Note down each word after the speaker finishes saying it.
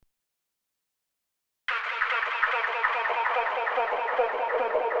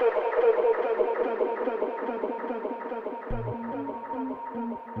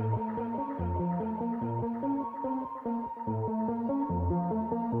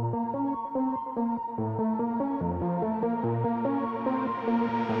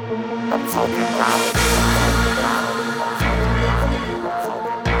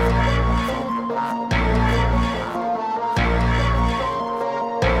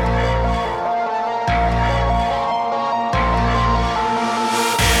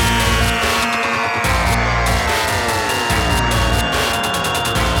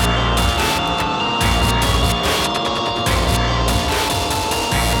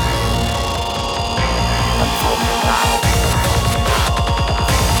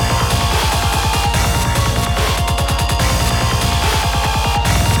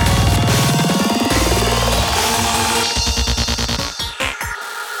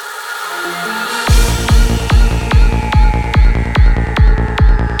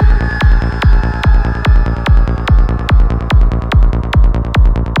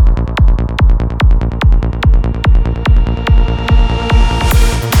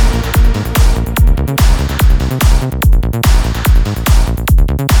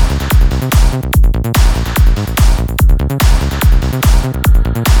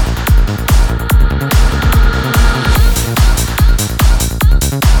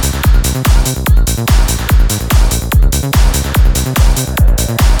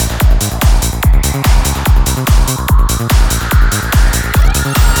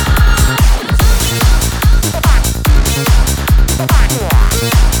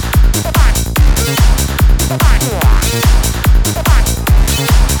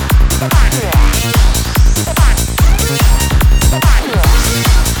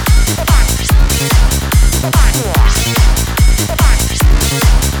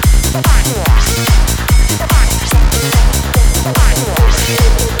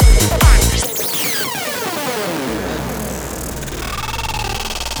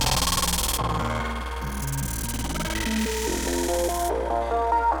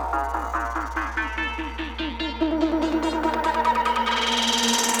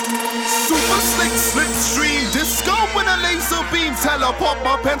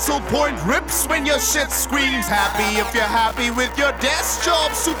Shit screams happy if you're happy with your desk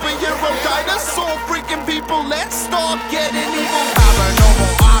job. Superhero dinosaur freaking people, let's start getting evil.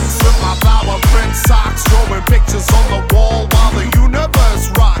 Paranormal ox with my flower print socks, drawing pictures on the wall while the universe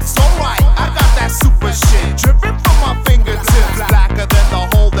rocks. Alright, I got that super shit dripping from my fingertips, blacker than the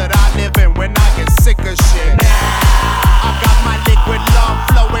hole that I live in when I get sick of shit. I got my liquid love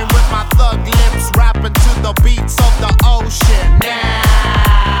flowing with my thug lips, rapping to the beats of the ocean.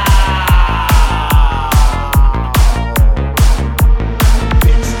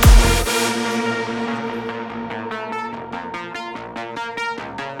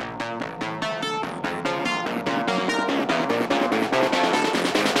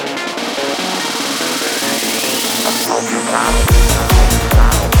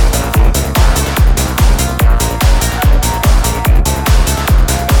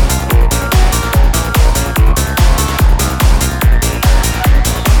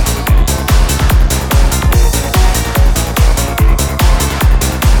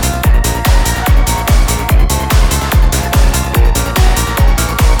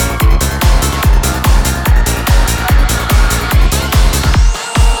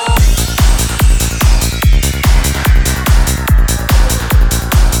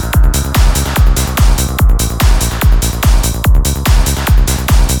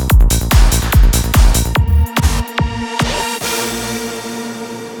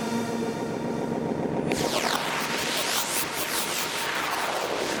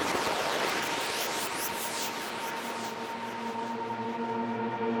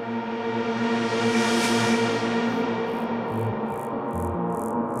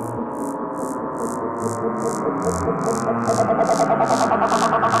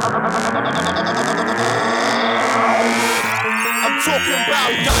 talking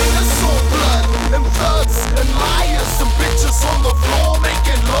about dinosaur blood and thugs and liars and bitches on the floor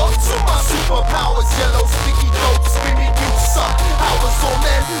making love to my superpowers. Yellow sticky dope, screaming you suck. I was on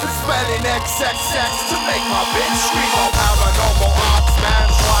end spelling XXX to make my bitch scream. I'm paranormal ops man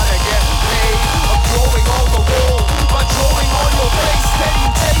trying to get paid. I'm drawing on the wall by drawing on your face. Can you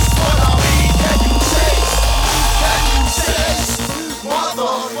taste what I mean? Can you taste? Can you taste?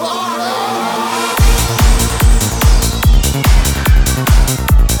 Motherfucker.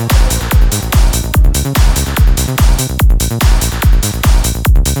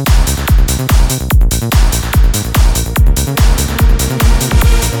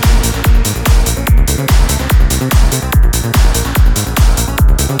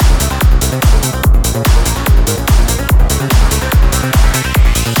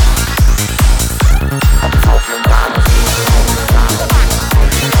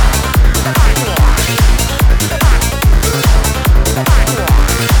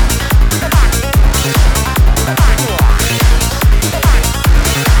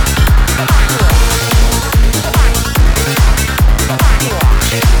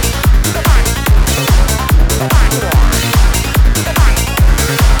 We'll be right back.